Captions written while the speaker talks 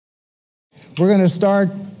We're going to start,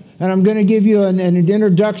 and I'm going to give you an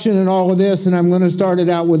introduction and all of this, and I'm going to start it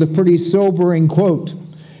out with a pretty sobering quote.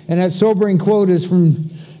 And that sobering quote is from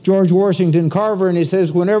George Washington Carver, and he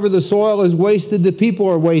says, "Whenever the soil is wasted, the people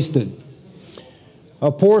are wasted.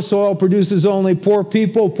 A poor soil produces only poor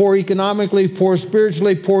people, poor economically, poor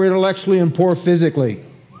spiritually, poor intellectually, and poor physically."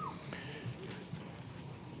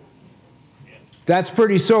 That's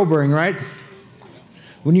pretty sobering, right?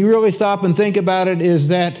 When you really stop and think about it, is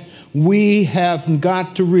that we have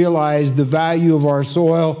got to realize the value of our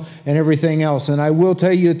soil and everything else. And I will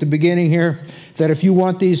tell you at the beginning here that if you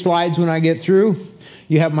want these slides when I get through,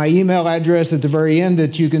 you have my email address at the very end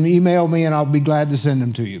that you can email me, and I'll be glad to send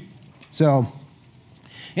them to you. So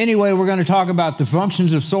anyway, we're going to talk about the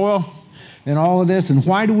functions of soil and all of this. And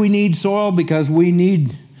why do we need soil? Because we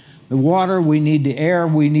need the water, we need the air,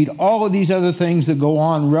 we need all of these other things that go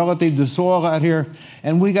on relative to soil out here.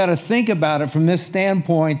 And we got to think about it from this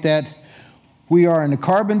standpoint that we are in the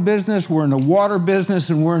carbon business, we're in the water business,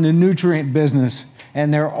 and we're in the nutrient business.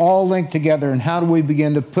 And they're all linked together. And how do we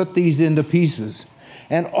begin to put these into pieces?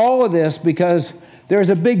 And all of this because there's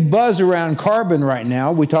a big buzz around carbon right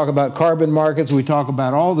now. We talk about carbon markets, we talk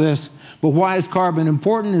about all this. But why is carbon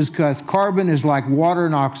important? Is because carbon is like water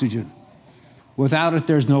and oxygen. Without it,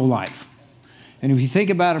 there's no life. And if you think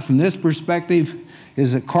about it from this perspective,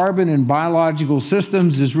 is that carbon in biological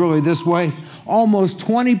systems is really this way. Almost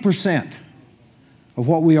 20% of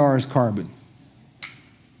what we are is carbon.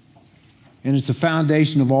 And it's the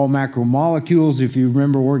foundation of all macromolecules. If you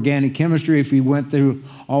remember organic chemistry, if you went through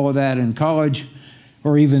all of that in college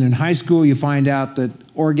or even in high school, you find out that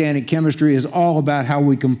organic chemistry is all about how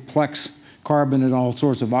we complex carbon and all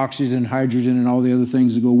sorts of oxygen, hydrogen, and all the other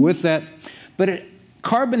things that go with that. But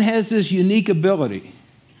carbon has this unique ability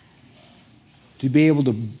to be able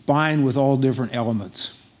to bind with all different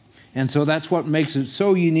elements. And so that's what makes it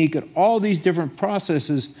so unique at all these different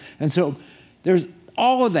processes. And so there's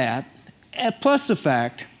all of that, plus the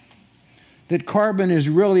fact that carbon is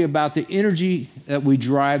really about the energy that we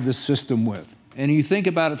drive the system with. And you think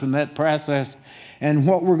about it from that process, and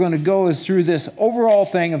what we're going to go is through this overall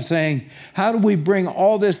thing of saying, how do we bring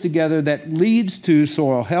all this together that leads to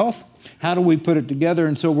soil health? How do we put it together?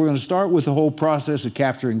 And so we're going to start with the whole process of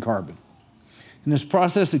capturing carbon. And this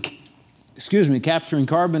process of, capturing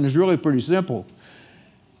carbon is really pretty simple.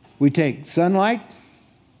 We take sunlight,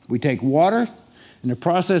 we take water. In the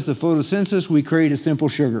process of photosynthesis, we create a simple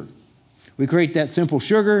sugar. We create that simple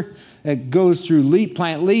sugar that goes through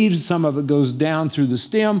plant leaves. Some of it goes down through the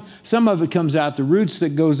stem. Some of it comes out the roots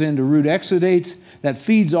that goes into root exudates that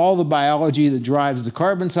feeds all the biology that drives the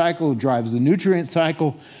carbon cycle, drives the nutrient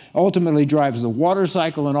cycle, ultimately drives the water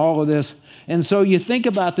cycle and all of this. And so you think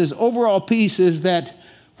about this overall piece is that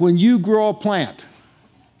when you grow a plant,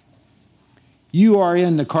 you are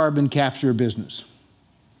in the carbon capture business.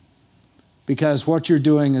 Because what you're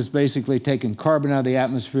doing is basically taking carbon out of the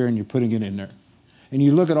atmosphere and you're putting it in there. And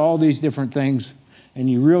you look at all these different things and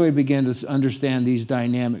you really begin to understand these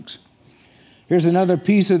dynamics. Here's another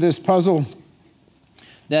piece of this puzzle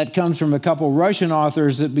that comes from a couple Russian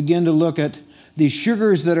authors that begin to look at these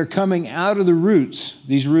sugars that are coming out of the roots.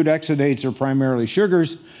 These root exudates are primarily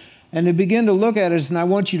sugars. And they begin to look at it, and I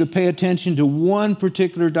want you to pay attention to one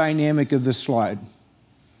particular dynamic of this slide.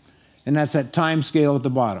 And that's that time scale at the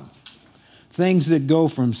bottom. Things that go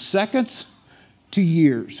from seconds to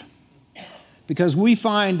years. Because we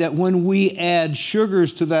find that when we add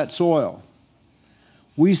sugars to that soil,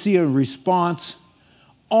 we see a response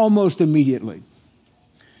almost immediately.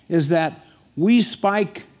 Is that we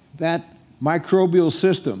spike that microbial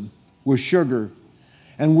system with sugar,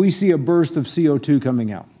 and we see a burst of CO2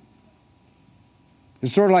 coming out.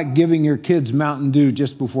 It's sort of like giving your kids Mountain Dew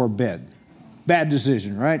just before bed. Bad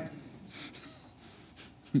decision, right?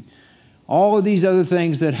 All of these other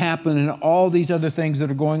things that happen and all these other things that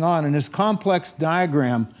are going on. And this complex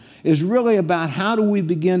diagram is really about how do we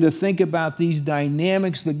begin to think about these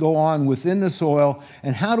dynamics that go on within the soil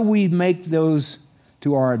and how do we make those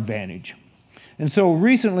to our advantage. And so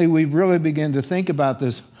recently we've really begun to think about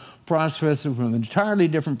this process from an entirely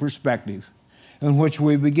different perspective in which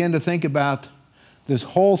we begin to think about this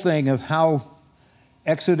whole thing of how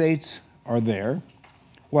exudates are there,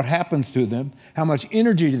 what happens to them, how much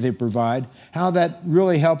energy do they provide, how that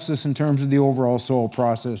really helps us in terms of the overall soil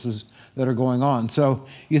processes that are going on. So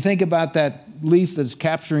you think about that leaf that's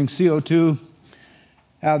capturing CO2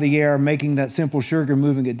 out of the air, making that simple sugar,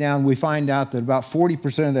 moving it down. We find out that about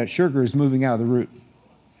 40% of that sugar is moving out of the root.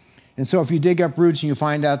 And so if you dig up roots and you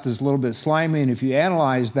find out that it's a little bit slimy, and if you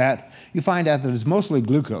analyze that, you find out that it's mostly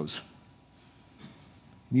glucose.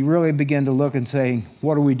 You really begin to look and say,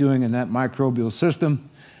 what are we doing in that microbial system?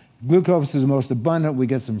 Glucose is the most abundant. We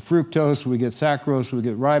get some fructose, we get saccharose, we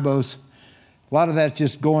get ribose. A lot of that's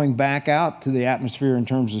just going back out to the atmosphere in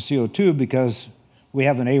terms of CO2 because we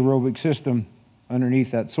have an aerobic system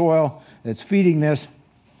underneath that soil that's feeding this.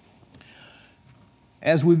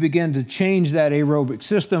 As we begin to change that aerobic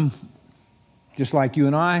system, just like you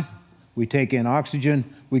and I, we take in oxygen,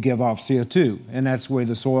 we give off CO2, and that's the way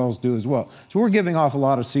the soils do as well. So we're giving off a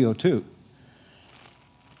lot of CO2.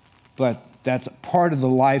 But that's part of the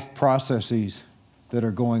life processes that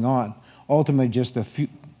are going on. Ultimately, just a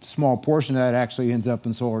small portion of that actually ends up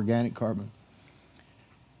in soil organic carbon.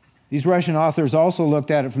 These Russian authors also looked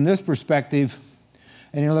at it from this perspective,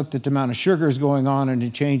 and they looked at the amount of sugars going on and the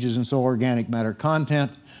changes in soil organic matter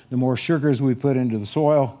content. The more sugars we put into the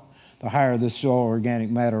soil, the higher the soil organic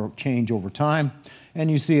matter change over time. And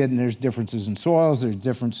you see it, and there's differences in soils, there's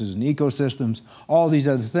differences in ecosystems, all these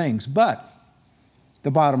other things. But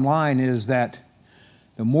the bottom line is that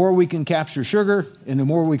the more we can capture sugar and the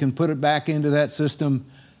more we can put it back into that system,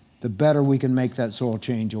 the better we can make that soil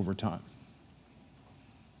change over time.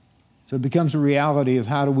 So it becomes a reality of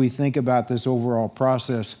how do we think about this overall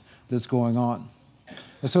process that's going on.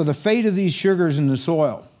 And so the fate of these sugars in the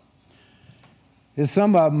soil is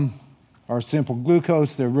some of them are simple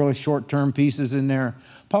glucose. They're really short-term pieces in there.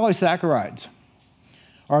 Polysaccharides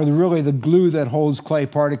are really the glue that holds clay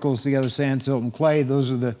particles together, sand, silt, and clay.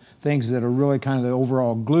 Those are the things that are really kind of the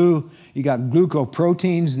overall glue. You got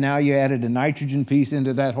glucoproteins. Now you added a nitrogen piece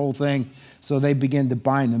into that whole thing. So they begin to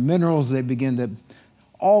bind the minerals. They begin to,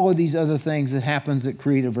 all of these other things that happens that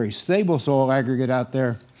create a very stable soil aggregate out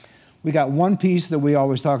there. We got one piece that we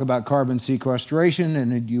always talk about, carbon sequestration,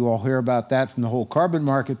 and you all hear about that from the whole carbon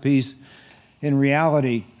market piece. In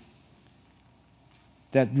reality,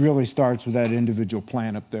 that really starts with that individual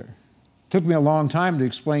plant up there. It took me a long time to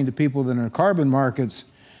explain to people that in the carbon markets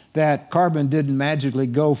that carbon didn't magically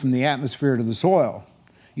go from the atmosphere to the soil.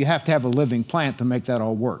 You have to have a living plant to make that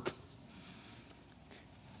all work.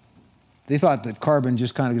 They thought that carbon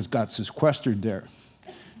just kind of got sequestered there.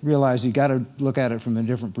 Realized you got to look at it from a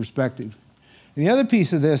different perspective. And the other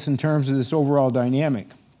piece of this in terms of this overall dynamic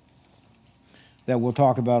that we'll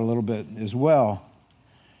talk about a little bit as well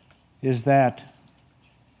is that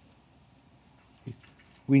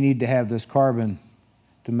we need to have this carbon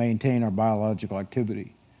to maintain our biological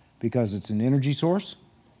activity because it's an energy source.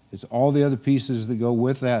 It's all the other pieces that go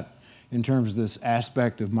with that in terms of this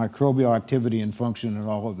aspect of microbial activity and function and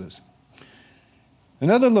all of this.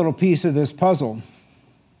 Another little piece of this puzzle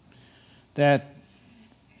that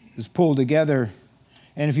is pulled together,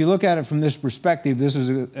 and if you look at it from this perspective, this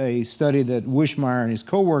is a study that Wishmeyer and his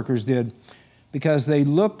co-workers did because they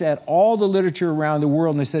looked at all the literature around the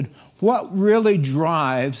world and they said, what really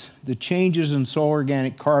drives the changes in soil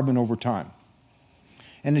organic carbon over time?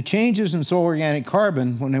 And the changes in soil organic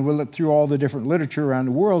carbon, when they looked through all the different literature around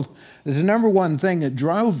the world, the number one thing that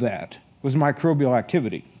drove that was microbial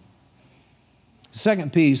activity. The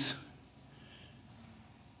second piece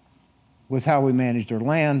was how we managed our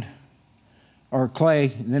land, our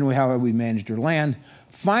clay, and then how we managed our land.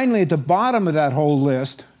 Finally, at the bottom of that whole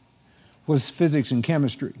list was physics and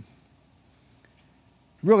chemistry.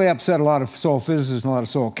 Really upset a lot of soil physicists and a lot of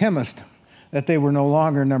soil chemists that they were no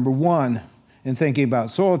longer number one in thinking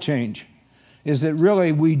about soil change, is that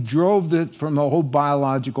really we drove it from the whole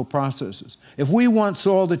biological processes. If we want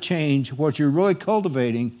soil to change, what you're really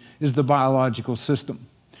cultivating is the biological system.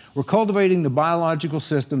 We're cultivating the biological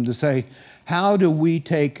system to say, how do we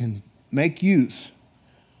take and make use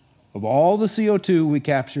of all the CO2 we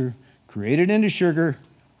capture, create it into sugar,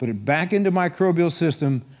 put it back into microbial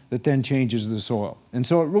system that then changes the soil. And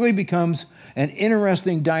so it really becomes an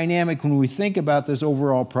interesting dynamic when we think about this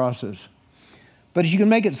overall process. But you can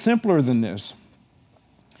make it simpler than this,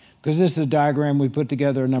 because this is a diagram we put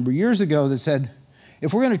together a number of years ago that said,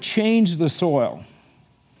 if we're going to change the soil,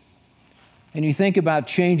 and you think about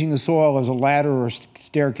changing the soil as a ladder or a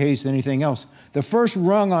staircase, anything else, the first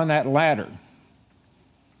rung on that ladder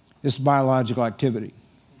is biological activity.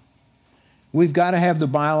 We've got to have the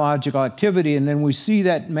biological activity, and then we see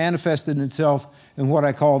that manifested itself in what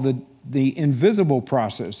I call the invisible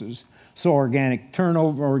processes. So organic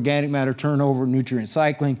turnover, organic matter turnover, nutrient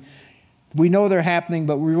cycling. We know they're happening,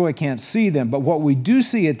 but we really can't see them. But what we do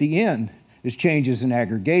see at the end is changes in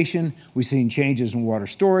aggregation. We've seen changes in water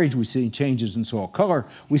storage. We've seen changes in soil color.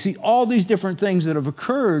 We see all these different things that have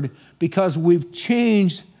occurred because we've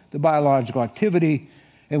changed the biological activity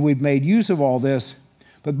and we've made use of all this.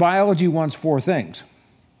 But biology wants four things.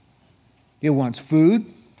 It wants food,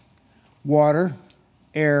 water,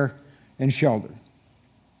 air, and shelter.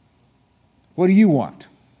 What do you want?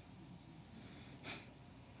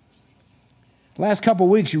 Last couple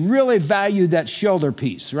of weeks, you really valued that shelter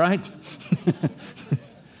piece, right?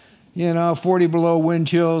 You know, 40 below wind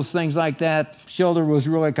chills, things like that. Shelter was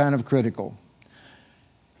really kind of critical.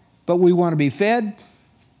 But we want to be fed.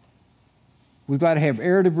 We've got to have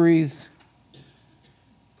air to breathe.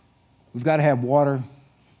 We've got to have water.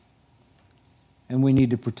 And we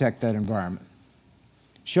need to protect that environment.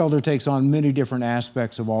 Shelter takes on many different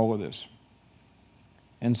aspects of all of this.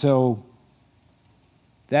 And so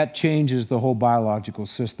that changes the whole biological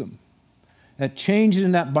system. That change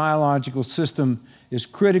in that biological system is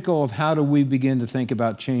critical of how do we begin to think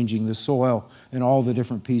about changing the soil and all the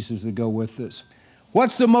different pieces that go with this.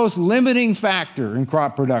 What's the most limiting factor in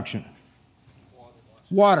crop production?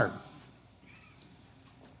 Water.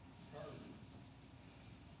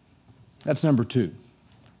 That's number 2.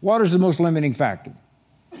 Water is the most limiting factor.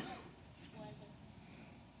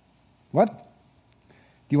 What?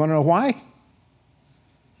 Do you want to know why?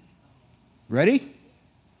 Ready?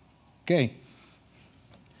 Okay.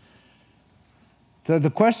 So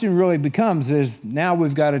the question really becomes is now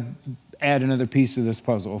we've got to add another piece to this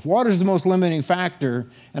puzzle. If water is the most limiting factor,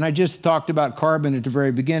 and I just talked about carbon at the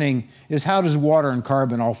very beginning, is how does water and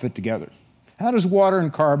carbon all fit together? How does water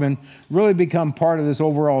and carbon really become part of this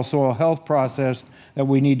overall soil health process that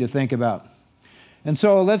we need to think about? And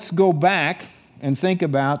so let's go back and think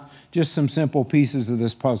about just some simple pieces of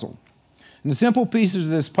this puzzle. And the simple pieces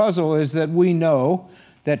of this puzzle is that we know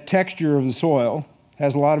that texture of the soil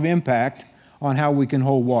has a lot of impact on how we can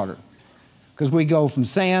hold water. Because we go from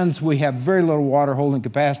sands, we have very little water holding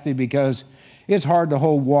capacity because it's hard to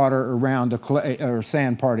hold water around a clay or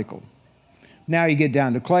sand particle. Now you get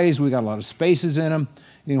down to clays, we got a lot of spaces in them,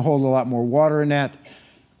 you can hold a lot more water in that.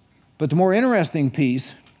 But the more interesting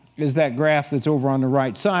piece is that graph that's over on the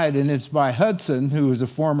right side, and it's by Hudson, who is a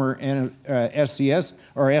former SCS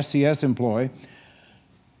employee.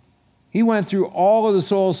 He went through all of the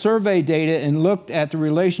soil survey data and looked at the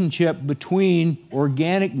relationship between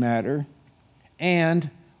organic matter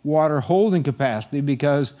and water holding capacity,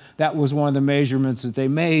 because that was one of the measurements that they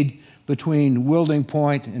made between wilding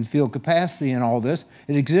point and field capacity and all this.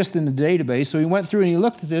 It exists in the database. So he went through and he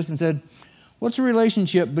looked at this and said, what's the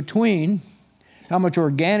relationship between how much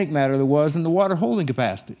organic matter there was and the water holding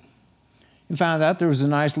capacity? And found out there was a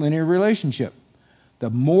nice linear relationship. The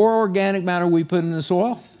more organic matter we put in the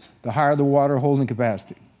soil, the higher the water holding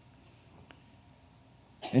capacity.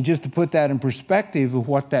 And just to put that in perspective of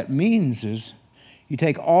what that means is, you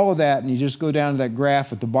take all of that and you just go down to that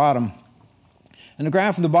graph at the bottom. And the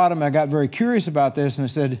graph at the bottom, I got very curious about this and I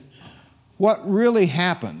said, what really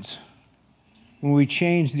happens when we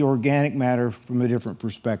change the organic matter from a different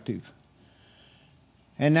perspective?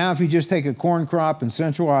 And now if you just take a corn crop in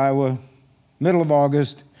central Iowa, middle of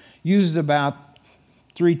August, uses about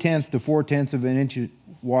 3/10 to 4/10 of an inch of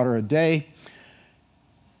water a day.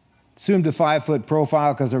 Assumed a 5-foot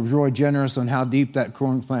profile because I was really generous on how deep that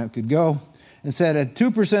corn plant could go. And said at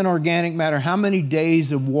 2% organic matter, how many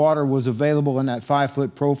days of water was available in that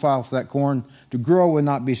 5-foot profile for that corn to grow and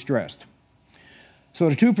not be stressed? So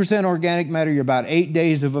at 2% organic matter, you're about 8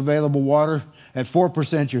 days of available water. At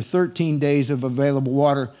 4%, you're 13 days of available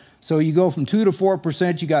water. So you go from 2 to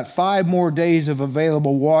 4%, you got 5 more days of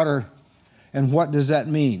available water. And what does that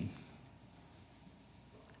mean?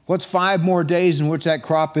 What's 5 more days in which that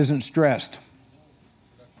crop isn't stressed?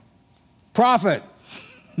 Profit.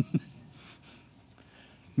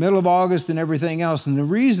 Middle of August and everything else. And the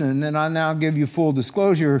reason, and I now give you full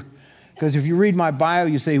disclosure, because if you read my bio,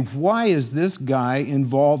 you say, why is this guy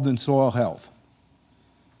involved in soil health?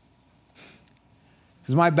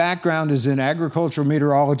 Because my background is in agricultural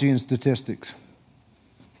meteorology and statistics.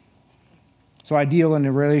 So I deal in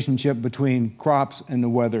the relationship between crops and the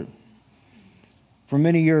weather. For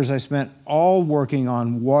many years, I spent all working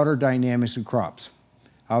on water dynamics of crops.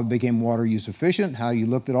 How it became water use efficient, how you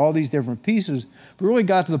looked at all these different pieces, but really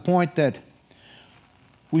got to the point that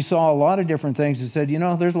we saw a lot of different things that said, you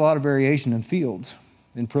know, there's a lot of variation in fields,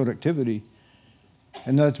 in productivity,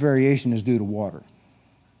 and that variation is due to water.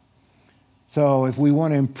 So if we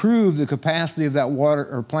want to improve the capacity of that water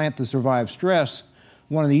or plant to survive stress,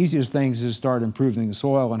 one of the easiest things is to start improving the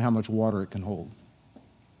soil and how much water it can hold.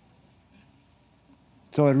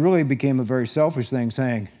 So it really became a very selfish thing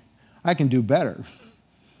saying, I can do better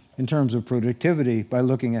in terms of productivity by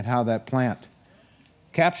looking at how that plant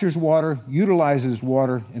captures water, utilizes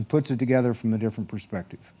water, and puts it together from a different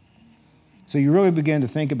perspective. So you really begin to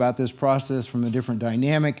think about this process from a different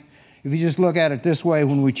dynamic. If you just look at it this way,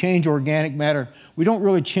 when we change organic matter, we don't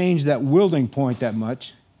really change that wilding point that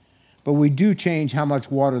much, but we do change how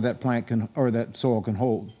much water that plant can, or that soil can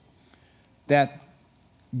hold. That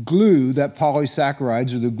glue, that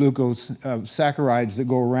polysaccharides or the glucose saccharides that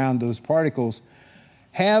go around those particles,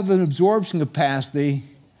 have an absorption capacity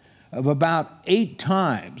of about 8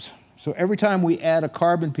 times. So every time we add a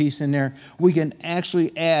carbon piece in there, we can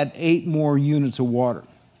actually add 8 more units of water.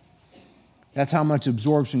 That's how much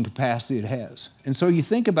absorption capacity it has. And so you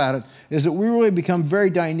think about it, is that we really become very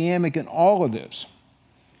dynamic in all of this.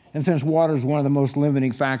 And since water is one of the most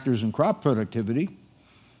limiting factors in crop productivity,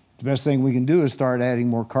 the best thing we can do is start adding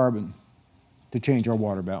more carbon to change our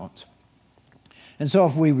water balance. And so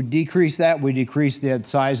if we would decrease that, we decrease the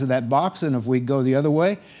size of that box, and if we go the other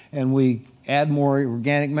way and we add more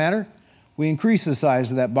organic matter, we increase the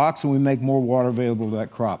size of that box and we make more water available to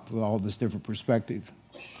that crop with all this different perspective.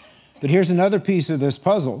 But here's another piece of this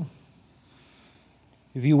puzzle.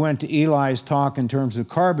 If you went to Eli's talk in terms of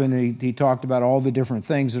carbon, he talked about all the different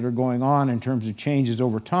things that are going on in terms of changes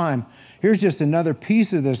over time. Here's just another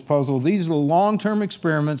piece of this puzzle. These are the long-term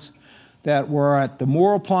experiments that were at the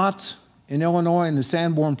Morrill plots in Illinois and the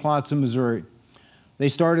Sanborn plots in Missouri. They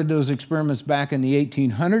started those experiments back in the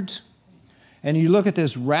 1800s. And you look at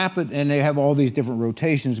this rapid, and they have all these different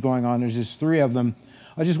rotations going on. There's just 3 of them.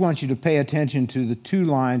 I just want you to pay attention to the 2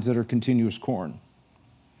 lines that are continuous corn.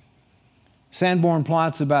 Sanborn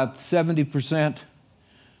plots, about 70%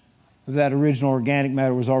 of that original organic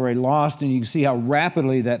matter was already lost, and you can see how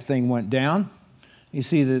rapidly that thing went down. You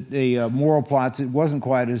see that the Morrill plots, it wasn't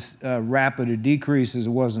quite as rapid a decrease as it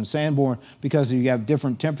was in Sanborn because you have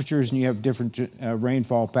different temperatures and you have different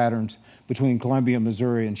rainfall patterns between Columbia,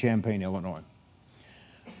 Missouri, and Champaign, Illinois.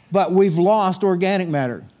 But we've lost organic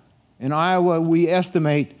matter. In Iowa, we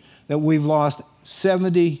estimate that we've lost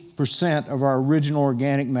 70% of our original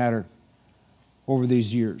organic matter over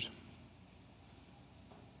these years.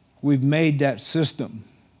 We've made that system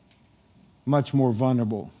much more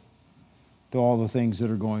vulnerable to all the things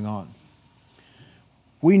that are going on.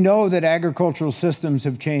 We know that agricultural systems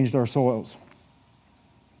have changed our soils.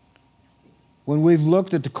 When we've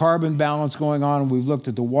looked at the carbon balance going on and we've looked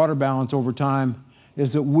at the water balance over time,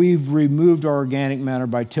 is that we've removed our organic matter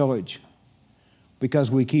by tillage because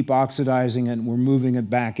we keep oxidizing it and we're moving it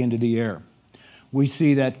back into the air. We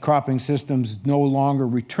see that cropping systems no longer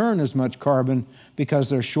return as much carbon because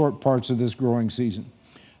they're short parts of this growing season.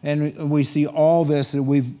 And we see all this, that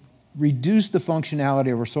we've reduced the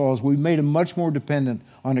functionality of our soils. We've made them much more dependent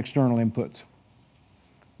on external inputs.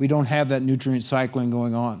 We don't have that nutrient cycling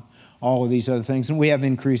going on, all of these other things, and we have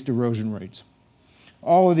increased erosion rates.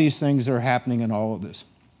 All of these things are happening in all of this.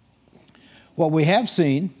 What we have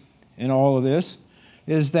seen in all of this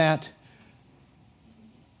is that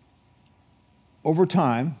over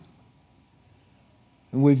time,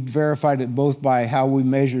 and we've verified it both by how we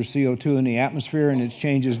measure CO2 in the atmosphere and its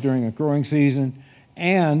changes during a growing season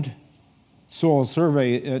and soil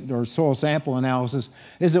survey or soil sample analysis,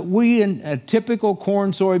 is that we in a typical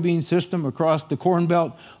corn soybean system across the Corn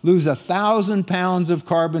Belt lose 1,000 pounds of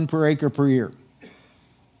carbon per acre per year.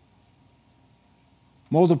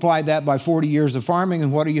 Multiply that by 40 years of farming,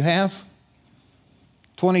 and what do you have?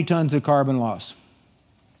 20 tons of carbon loss.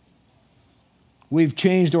 We've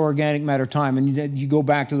changed organic matter time, and you go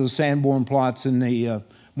back to those Sanborn plots and the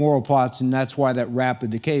Morrill plots, and that's why that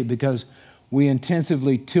rapid decay, because we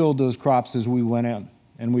intensively tilled those crops as we went in,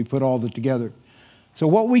 and we put all that together. So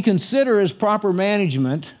what we consider as proper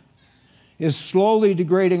management is slowly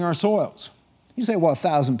degrading our soils. You say, well,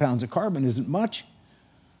 1,000 pounds of carbon isn't much.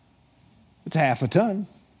 It's half a ton.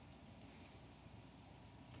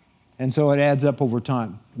 And so it adds up over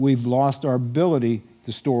time. We've lost our ability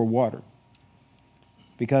to store water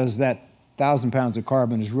because that 1,000 pounds of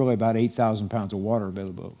carbon is really about 8,000 pounds of water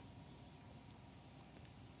availability.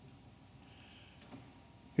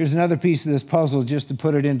 Here's another piece of this puzzle just to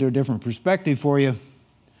put it into a different perspective for you.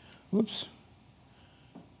 Whoops.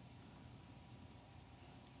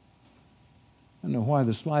 I don't know why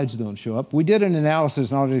the slides don't show up. We did an analysis,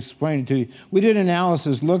 and I'll just explain it to you. We did an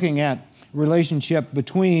analysis looking at relationship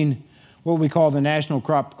between what we call the National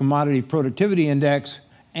Crop Commodity Productivity Index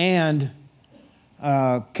and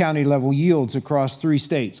county level yields across 3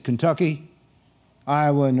 states, Kentucky,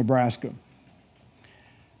 Iowa, and Nebraska.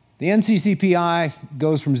 The NCCPI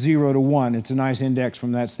goes from 0 to 1. It's a nice index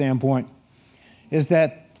from that standpoint. Is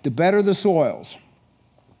that the better the soils,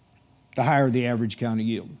 the higher the average county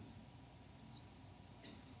yield.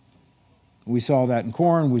 We saw that in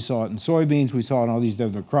corn, we saw it in soybeans, we saw it in all these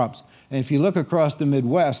other crops. And if you look across the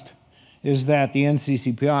Midwest, is that the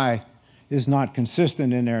NCCPI is not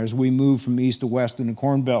consistent in there as we move from east to west in the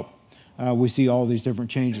Corn Belt. We see all these different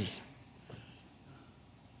changes.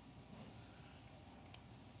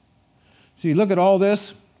 So you look at all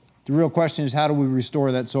this, The real question is, how do we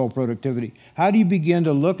restore that soil productivity? How do you begin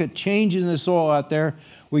to look at changing the soil out there?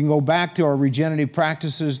 We can go back to our regenerative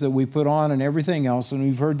practices that we put on and everything else, and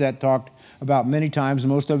we've heard that talked about many times.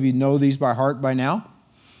 Most of you know these by heart by now,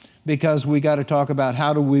 because we got to talk about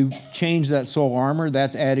how do we change that soil armor.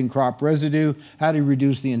 That's adding crop residue. How do you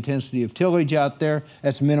reduce the intensity of tillage out there?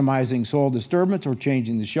 That's minimizing soil disturbance or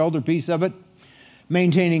changing the shelter piece of it.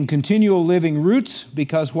 Maintaining continual living roots,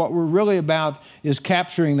 because what we're really about is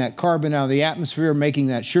capturing that carbon out of the atmosphere, making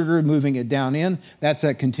that sugar, moving it down in. That's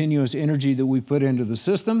that continuous energy that we put into the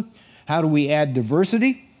system. How do we add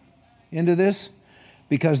diversity into this?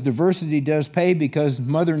 Because diversity does pay, because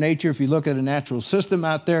Mother Nature, if you look at a natural system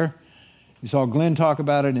out there, you saw Glenn talk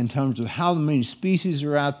about it in terms of how many species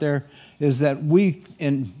are out there, is that we,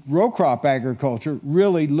 in row crop agriculture,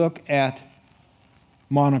 really look at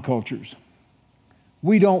monocultures.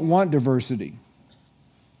 We don't want diversity,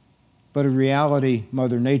 but in reality,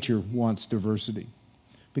 Mother Nature wants diversity.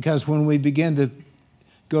 Because when we begin to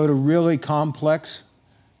go to really complex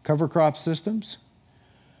cover crop systems,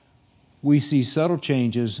 we see subtle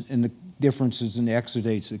changes in the differences in the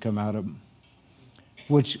exudates that come out of them,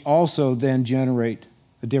 which also then generate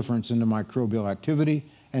a difference in the microbial activity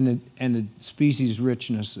and the species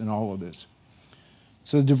richness in all of this.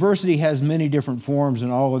 So diversity has many different forms in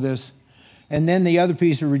all of this. And then the other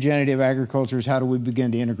piece of regenerative agriculture is, how do we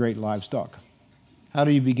begin to integrate livestock? How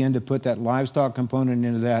do you begin to put that livestock component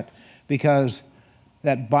into that? Because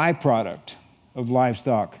that byproduct of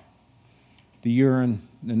livestock, the urine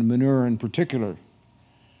and the manure in particular,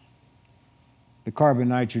 the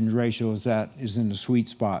carbon-nitrogen ratio is in the sweet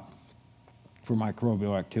spot for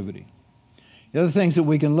microbial activity. The other things that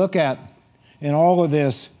we can look at in all of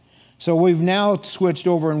this, so we've now switched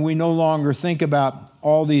over and we no longer think about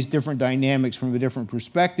all these different dynamics from a different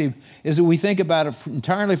perspective, is that we think about it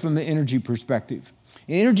entirely from the energy perspective.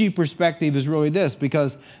 The energy perspective is really this,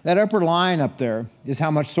 because that upper line up there is how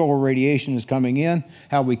much solar radiation is coming in,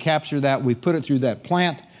 how we capture that, we put it through that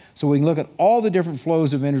plant, so we can look at all the different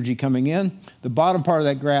flows of energy coming in. The bottom part of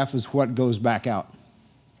that graph is what goes back out.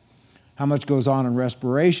 How much goes on in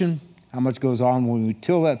respiration, how much goes on when we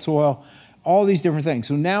till that soil, all these different things.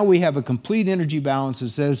 So now we have a complete energy balance that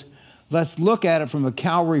says, let's look at it from a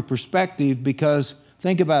calorie perspective, because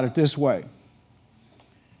think about it this way.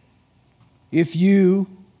 If you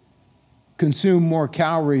consume more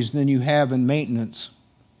calories than you have in maintenance,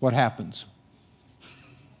 what happens?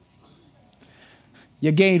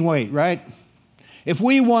 You gain weight, right? If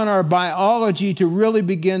we want our biology to really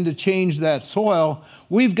begin to change that soil,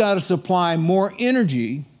 we've got to supply more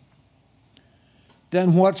energy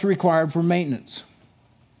than what's required for maintenance.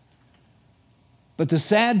 But the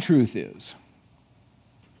sad truth is,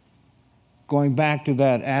 going back to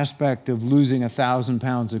that aspect of losing 1,000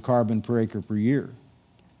 pounds of carbon per acre per year,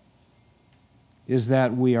 is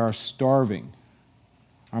that we are starving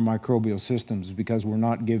our microbial systems because we're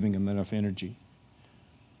not giving them enough energy.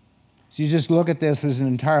 So you just look at this as an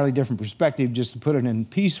entirely different perspective, just to put it in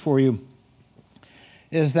piece for you,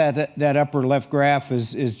 is that upper left graph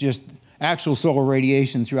is just actual solar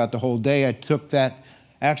radiation throughout the whole day. I took that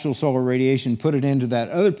actual solar radiation, put it into that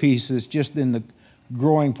other piece that's just in the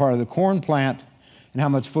growing part of the corn plant, and how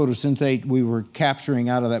much photosynthate we were capturing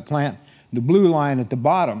out of that plant. The blue line at the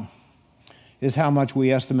bottom is how much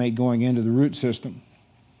we estimate going into the root system.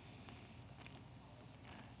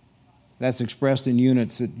 That's expressed in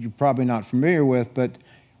units that you're probably not familiar with, but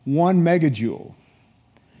 1 megajoule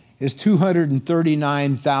is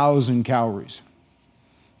 239,000 calories.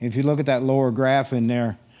 If you look at that lower graph in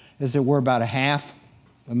there, is that we're about a half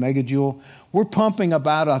a megajoule. We're pumping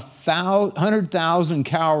about 100,000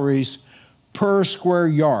 calories per square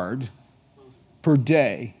yard per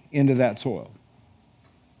day into that soil.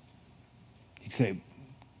 You say,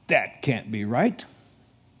 that can't be right.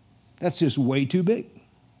 That's just way too big.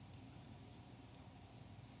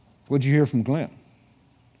 What'd you hear from Glenn?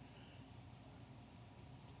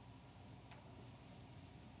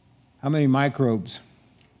 How many microbes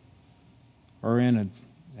are in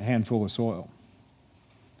a handful of soil?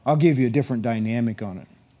 I'll give you a different dynamic on it.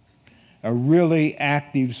 A really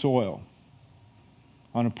active soil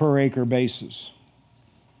on a per acre basis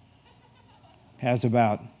has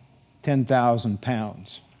about 10,000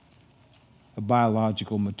 pounds of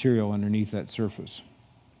biological material underneath that surface.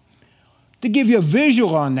 To give you a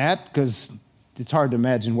visual on that, because it's hard to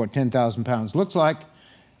imagine what 10,000 pounds looks like,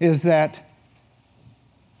 is that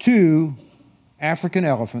 2 African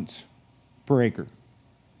elephants per acre.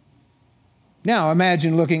 Now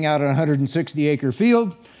imagine looking out at a 160-acre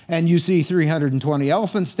field and you see 320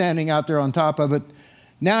 elephants standing out there on top of it.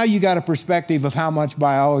 Now you got a perspective of how much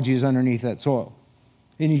biology is underneath that soil.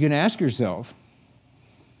 And you can ask yourself,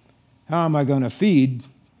 how am I going to feed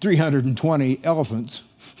 320 elephants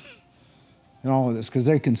and all of this? Because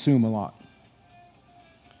they consume a lot.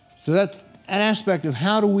 So that's an aspect of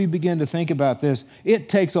how do we begin to think about this. It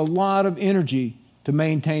takes a lot of energy to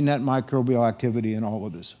maintain that microbial activity in all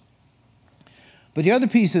of this. But the other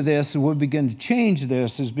piece of this, and we'll begin to change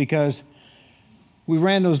this, is because we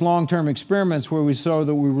ran those long-term experiments where we saw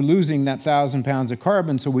that we were losing that 1,000 pounds of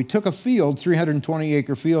carbon. So we took a field,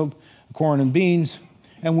 320-acre field, corn and beans,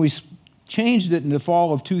 and we changed it in the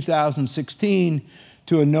fall of 2016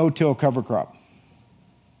 to a no-till cover crop.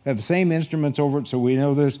 We have the same instruments over it, so we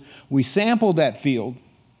know this. We sampled that field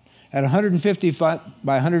at 150 foot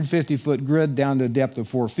by 150 foot grid down to a depth of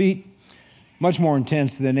 4 feet, much more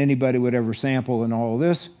intense than anybody would ever sample in all of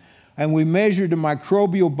this. And we measured the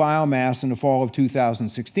microbial biomass in the fall of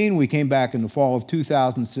 2016. We came back in the fall of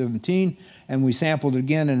 2017, and we sampled it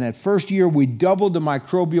again. And that first year, we doubled the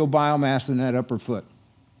microbial biomass in that upper foot.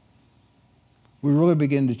 We really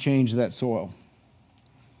began to change that soil.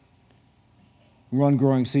 One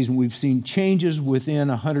growing season, we've seen changes within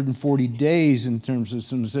 140 days in terms of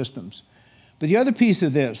some systems. But the other piece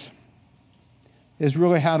of this is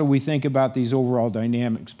really how do we think about these overall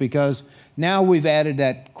dynamics? Because now we've added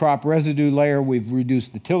that crop residue layer, we've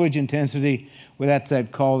reduced the tillage intensity, well, that's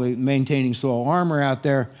that called maintaining soil armor out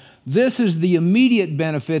there. This is the immediate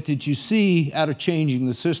benefit that you see out of changing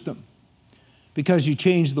the system, because you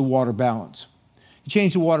change the water balance. You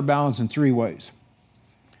change the water balance in 3 ways.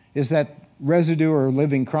 Is that residue or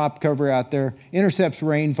living crop cover out there intercepts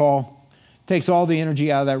rainfall, takes all the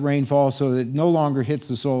energy out of that rainfall so that it no longer hits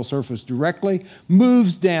the soil surface directly,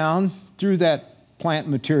 moves down through that plant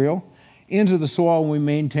material into the soil, and we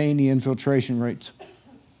maintain the infiltration rates.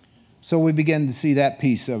 So we begin to see that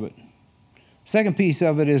piece of it. Second piece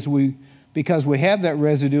of it is because we have that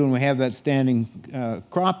residue and we have that standing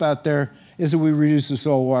crop out there, is that we reduce the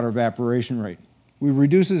soil water evaporation rate. We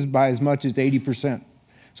reduce it by as much as 80%.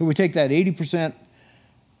 So we take that 80%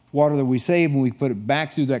 water that we save and we put it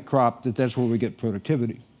back through that crop, that's where we get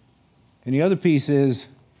productivity. And the other piece is,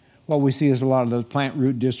 what we see is a lot of those plant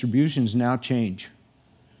root distributions now change,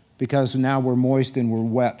 because now we're moist and we're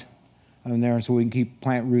wet in there, and so we can keep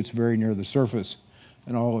plant roots very near the surface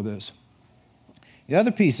and all of this. The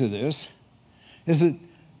other piece of this is that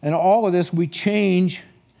in all of this, we change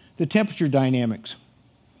the temperature dynamics.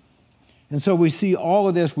 And so we see all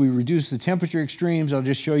of this, we reduce the temperature extremes. I'll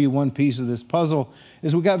just show you one piece of this puzzle,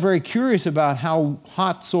 is we got very curious about how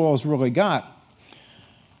hot soils really got.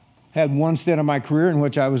 Had one stint of my career in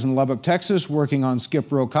which I was in Lubbock, Texas, working on skip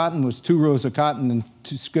row cotton, was 2 rows of cotton and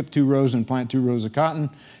skip 2 rows and plant 2 rows of cotton,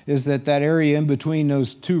 is that area in between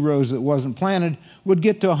those 2 rows that wasn't planted would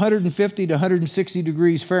get to 150 to 160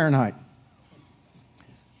 degrees Fahrenheit.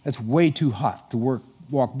 That's way too hot to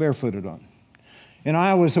walk barefooted on. In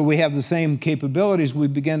Iowa, so we have the same capabilities, we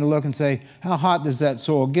began to look and say, how hot does that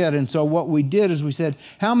soil get? And so what we did is we said,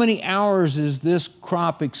 how many hours is this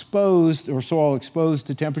crop exposed or soil exposed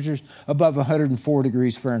to temperatures above 104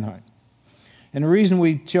 degrees Fahrenheit? And the reason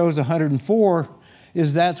we chose 104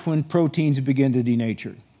 is that's when proteins begin to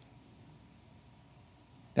denature.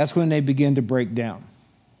 That's when they begin to break down.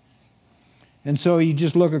 And so you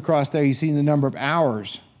just look across there, you see the number of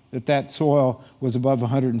hours that soil was above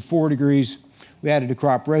 104 degrees. We added the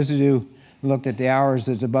crop residue and looked at the hours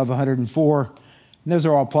that's above 104. And those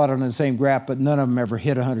are all plotted on the same graph, but none of them ever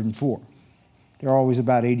hit 104. They're always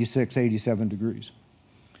about 86, 87 degrees.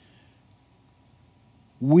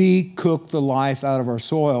 We cook the life out of our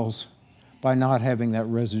soils by not having that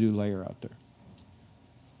residue layer out there.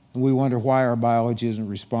 And we wonder why our biology isn't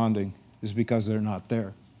responding. It's because they're not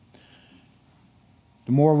there.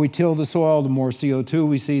 The more we till the soil, the more CO2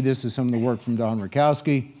 we see. This is some of the work from Don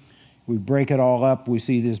Rakowski. We break it all up, we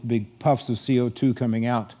see these big puffs of CO2 coming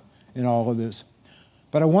out in all of this.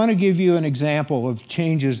 But I want to give you an example of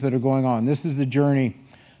changes that are going on. This is the journey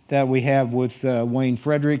that we have with Wayne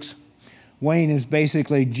Fredericks. Wayne is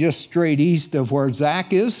basically just straight east of where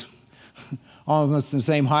Zach is, almost the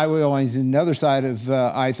same highway, only he's on the other side of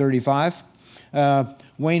I-35.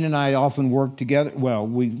 Wayne and I often work together. Well,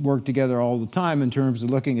 we work together all the time in terms of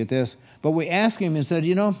looking at this. But we asked him and said,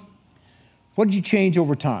 you know, what did you change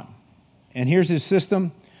over time? And here's his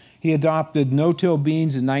system. He adopted no-till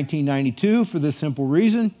beans in 1992 for the simple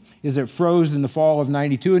reason is it froze in the fall of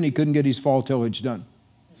 92 and he couldn't get his fall tillage done.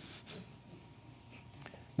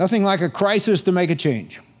 Nothing like a crisis to make a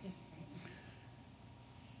change.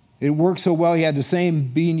 It worked so well, he had the same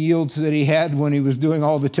bean yields that he had when he was doing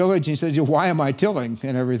all the tillage. And he said, why am I tilling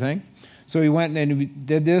and everything? So he went and he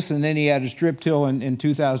did this, and then he had a strip till in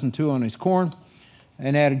 2002 on his corn.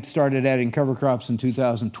 and started adding cover crops in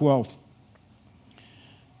 2012.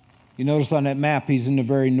 You notice on that map, he's in the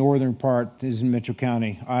very northern part. He's in Mitchell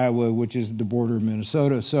County, Iowa, which is the border of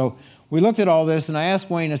Minnesota. So we looked at all this, and I asked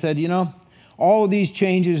Wayne, I said, you know, all of these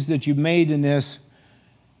changes that you've made in this,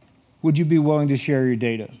 would you be willing to share your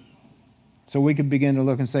data? So we could begin to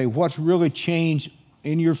look and say, what's really changed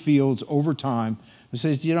in your fields over time? He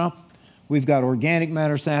says, you know, we've got organic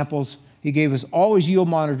matter samples. He gave us all his yield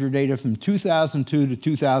monitor data from 2002 to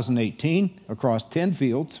 2018 across 10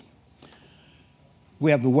 fields.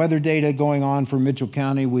 We have the weather data going on for Mitchell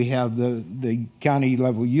County. We have the county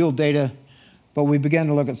level yield data. But we began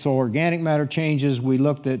to look at soil organic matter changes. We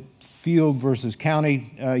looked at field versus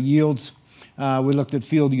county yields. We looked at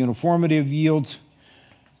field uniformity of yields.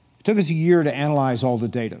 It took us a year to analyze all the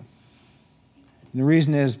data. And the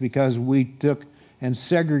reason is because we took and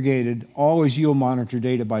segregated all his yield monitor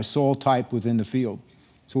data by soil type within the field.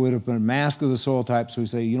 So we would have put a mask of the soil type, so we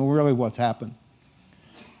say, you know, really what's happened.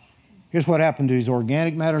 Here's what happened to his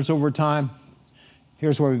organic matters over time.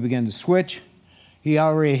 Here's where we began to switch. He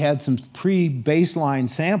already had some pre-baseline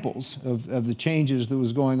samples of the changes that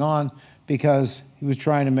was going on because he was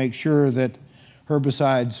trying to make sure that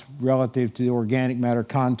herbicides relative to the organic matter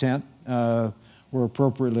content were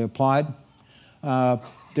appropriately applied.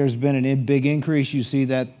 There's been a big increase. You see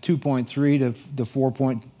that 2.3 to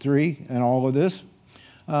 4.3 and all of this.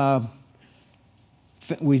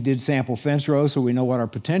 We did sample fence row, so we know what our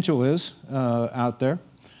potential is out there.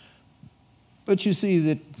 But you see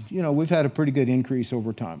that, you know, we've had a pretty good increase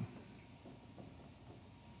over time.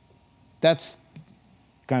 That's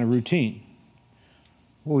kind of routine.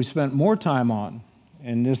 What we spent more time on,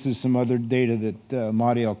 and this is some other data that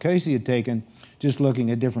Marty L. Casey had taken, just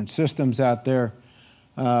looking at different systems out there,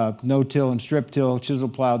 no-till and strip-till, chisel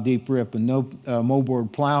plow, deep rip, and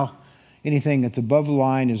moldboard plow. Anything that's above the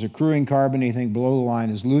line is accruing carbon. Anything below the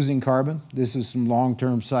line is losing carbon. This is some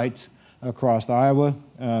long-term sites across Iowa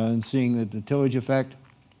and seeing the tillage effect.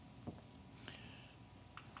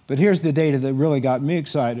 But here's the data that really got me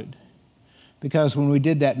excited, because when we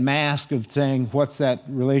did that mask of saying what's that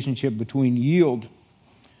relationship between yield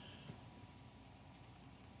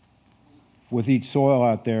with each soil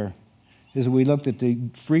out there, is we looked at the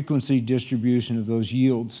frequency distribution of those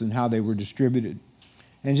yields and how they were distributed.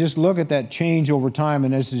 And just look at that change over time,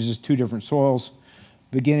 and this is just two different soils,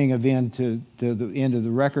 beginning of end to the end of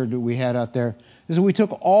the record that we had out there, is that we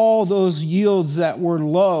took all those yields that were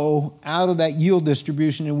low out of that yield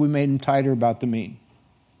distribution and we made them tighter about the mean.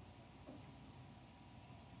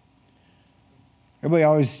 Everybody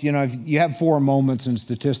always, you know, if you have four moments in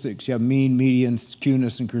statistics. You have mean, median,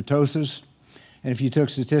 skewness, and kurtosis. And if you took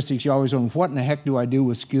statistics, you always wonder, what in the heck do I do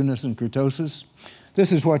with skewness and kurtosis?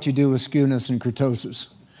 This is what you do with skewness and kurtosis.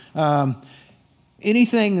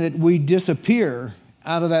 Anything that we disappear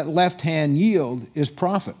out of that left-hand yield is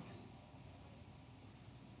profit.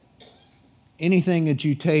 Anything that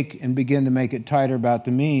you take and begin to make it tighter about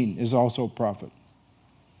the mean is also profit.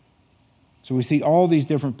 So we see all these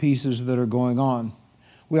different pieces that are going on.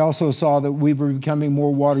 We also saw that we were becoming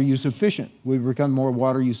more water use efficient. We've become more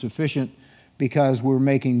water use efficient because we're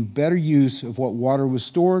making better use of what water was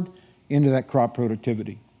stored into that crop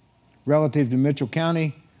productivity. Relative to Mitchell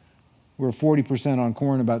County, we're 40% on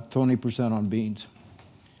corn, about 20% on beans.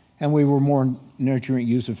 And we were more nutrient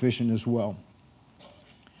use efficient as well.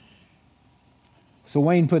 So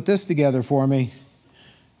Wayne put this together for me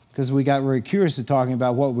because we got very curious at talking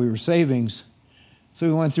about what we were savings. So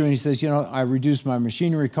we went through and he says, you know, I reduced my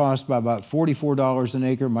machinery cost by about $44 an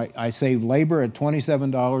acre. I saved labor at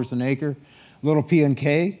 $27 an acre. Little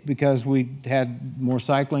P&K because we had more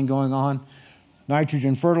cycling going on.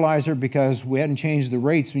 Nitrogen fertilizer because we hadn't changed the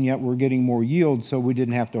rates and yet we're getting more yield, so we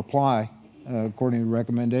didn't have to apply according to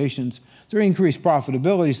recommendations. So we increased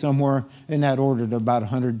profitability somewhere in that order to about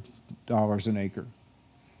 $100 an acre.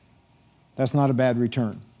 That's not a bad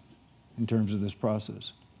return in terms of this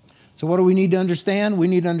process. So what do we need to understand? We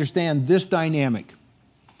need to understand this dynamic.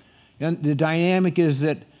 And the dynamic is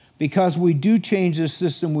that because we do change this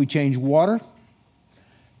system, we change water,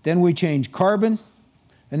 then we change carbon,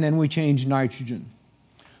 and then we change nitrogen.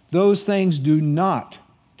 Those things do not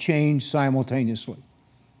change simultaneously.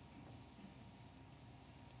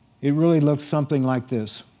 It really looks something like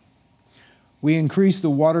this. We increase the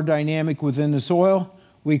water dynamic within the soil,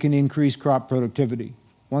 we can increase crop productivity.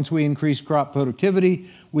 Once we increase crop productivity,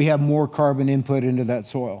 we have more carbon input into that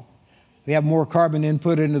soil. We have more carbon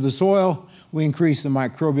input into the soil, we increase the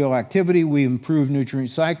microbial activity, we improve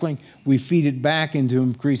nutrient cycling, we feed it back into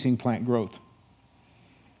increasing plant growth,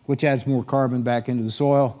 which adds more carbon back into the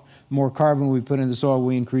soil. The more carbon we put in the soil,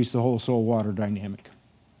 we increase the whole soil water dynamic.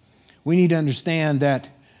 We need to understand that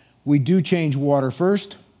we do change water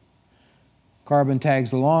first, carbon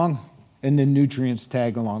tags along, and then nutrients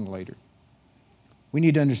tag along later. We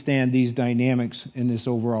need to understand these dynamics in this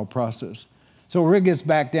overall process. So Rick gets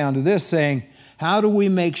back down to this, saying, how do we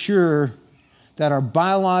make sure that our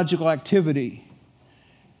biological activity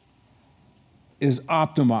is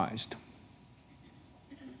optimized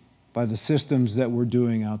by the systems that we're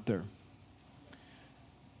doing out there?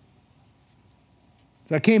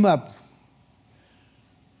 So I came up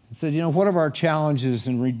and said, what are our challenges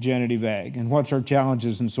in regenerative ag, and what's our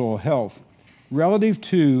challenges in soil health relative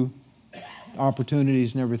to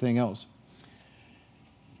opportunities and everything else?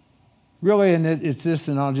 Really, and it's this,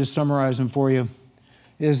 and I'll just summarize them for you,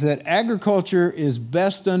 is that agriculture is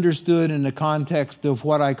best understood in the context of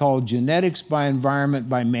what I call genetics by environment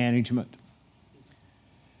by management.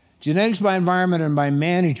 Genetics by environment and by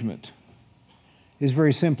management is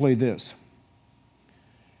very simply this.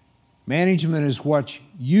 Management is what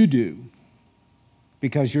you do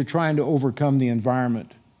because you're trying to overcome the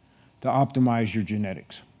environment to optimize your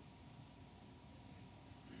genetics.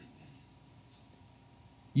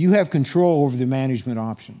 You have control over the management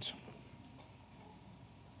options.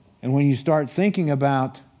 And when you start thinking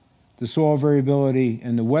about the soil variability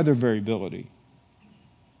and the weather variability,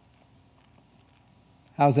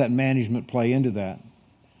 how does that management play into that?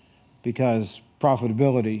 Because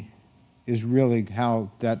profitability is really how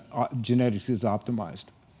that genetics is optimized.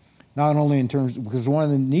 Not only in terms, because one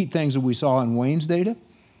of the neat things that we saw in Wayne's data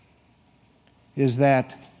is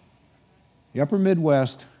that the upper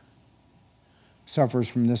Midwest suffers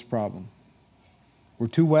from this problem. We're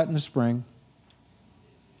too wet in the spring,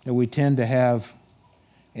 that we tend to have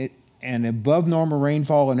it, and above normal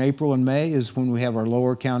rainfall in April and May is when we have our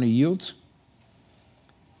lower county yields,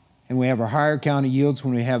 and we have our higher county yields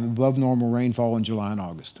when we have above normal rainfall in July and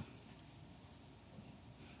August.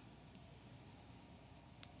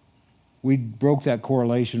 We broke that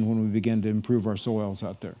correlation when we began to improve our soils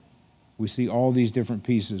out there. We see all these different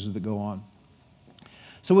pieces that go on.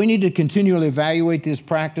 So we need to continually evaluate this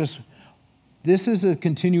practice. This is a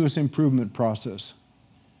continuous improvement process.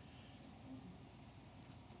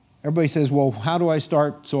 Everybody says, well, how do I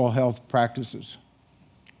start soil health practices?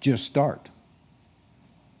 Just start.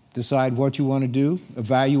 Decide what you want to do,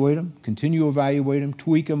 evaluate them, continue to evaluate them,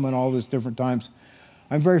 tweak them, and all this different times.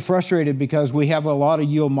 I'm very frustrated because we have a lot of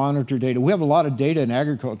yield monitor data. We have a lot of data in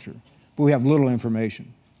agriculture, but we have little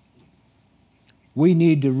information. We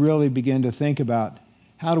need to really begin to think about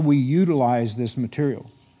how do we utilize this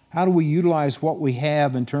material? How do we utilize what we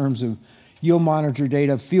have in terms of yield monitor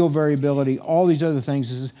data, field variability, all these other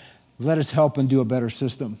things? Let us help and do a better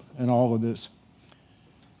system in all of this.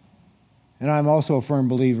 And I'm also a firm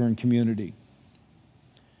believer in community.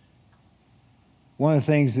 One of the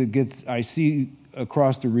things that I see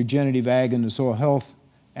across the regenerative ag and the soil health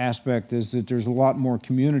aspect is that there's a lot more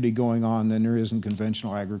community going on than there is in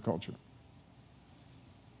conventional agriculture.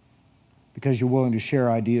 Because you're willing to share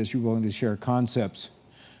ideas, you're willing to share concepts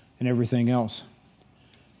and everything else.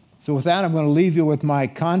 So with that, I'm going to leave you with my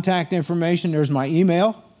contact information. There's my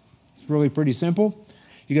email. It's really pretty simple.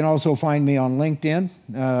 You can also find me on LinkedIn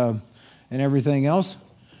and everything else.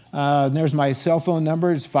 And there's my cell phone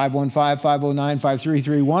number. It's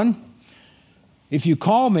 515-509-5331. If you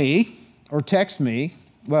call me or text me,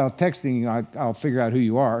 well, texting, I'll figure out who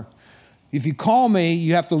you are. If you call me,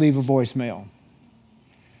 you have to leave a voicemail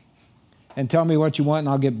and tell me what you want, and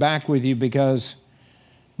I'll get back with you, because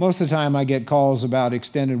most of the time I get calls about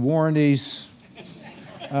extended warranties,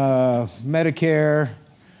 Medicare,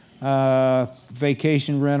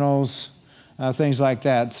 vacation rentals, things like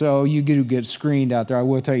that. So you do get screened out there, I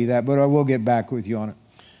will tell you that, but I will get back with you on it.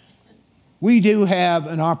 We do have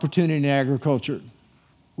an opportunity in agriculture.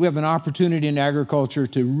 We have an opportunity in agriculture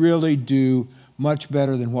to really do much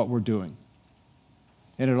better than what we're doing.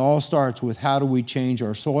 And it all starts with how do we change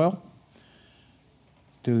our soil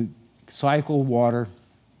to cycle water,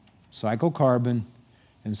 cycle carbon,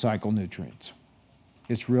 and cycle nutrients.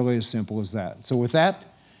 It's really as simple as that. So with that,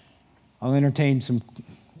 I'll entertain some,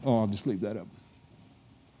 I'll just leave that up.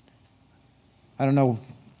 I don't know,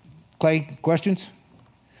 Clay, questions?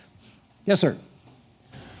 Yes, sir.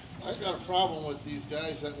 I've got a problem with these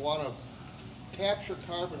guys that want to capture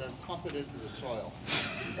carbon and pump it into the soil.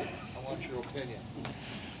 I want your opinion.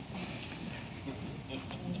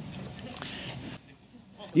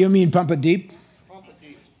 You mean pump it deep? Pump it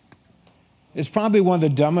deep. It's probably one of the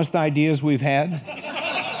dumbest ideas we've had.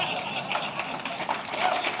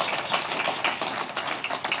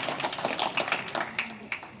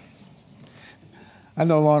 I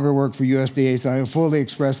no longer work for USDA, so I fully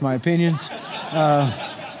express my opinions.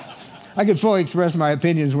 I could fully express my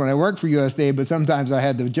opinions when I worked for USDA, but sometimes I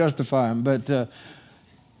had to justify them. But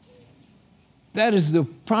that is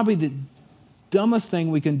probably the dumbest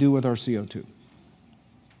thing we can do with our CO2.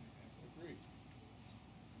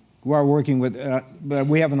 We're working with, but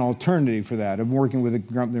we have an alternative for that. I'm working with a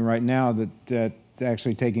company right now that's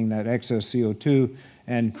actually taking that excess CO2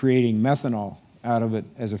 and creating methanol out of it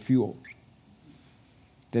as a fuel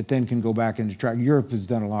that then can go back into tractors. Europe has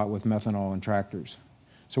done a lot with methanol and tractors.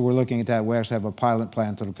 So we're looking at that. We actually have a pilot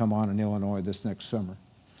plant that will come on in Illinois this next summer.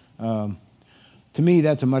 To me,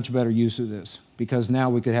 that's a much better use of this because now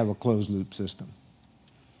we could have a closed loop system.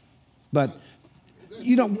 But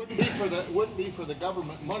you know, wouldn't be for the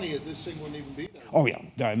government money if this thing wouldn't even be there. Oh yeah,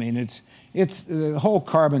 I mean it's the whole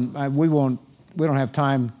carbon. We don't have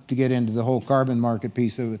time to get into the whole carbon market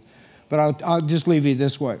piece of it, but I'll just leave you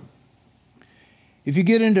this way. If you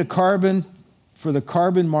get into carbon, for the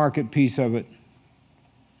carbon market piece of it,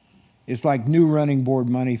 it's like new running board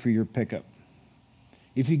money for your pickup.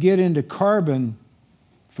 If you get into carbon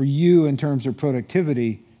for you in terms of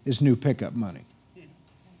productivity, it's new pickup money.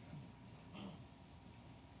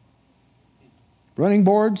 Running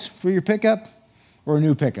boards for your pickup or a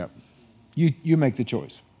new pickup? You make the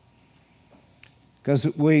choice. Because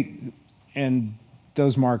and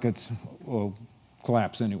those markets will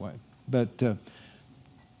collapse anyway. But the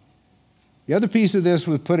other piece of this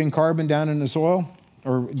with putting carbon down in the soil,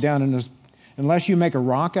 or down in this, unless you make a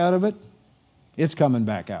rock out of it, it's coming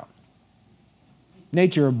back out.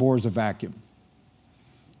 Nature abhors a vacuum.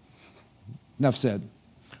 Enough said.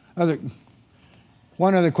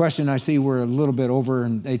 One other question I see we're a little bit over,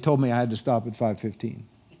 and they told me I had to stop at 5:15.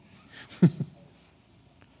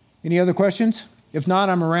 Any other questions? If not,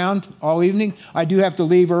 I'm around all evening. I do have to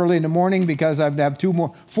leave early in the morning because I have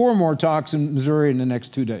 4 more talks in Missouri in the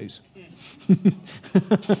next 2 days.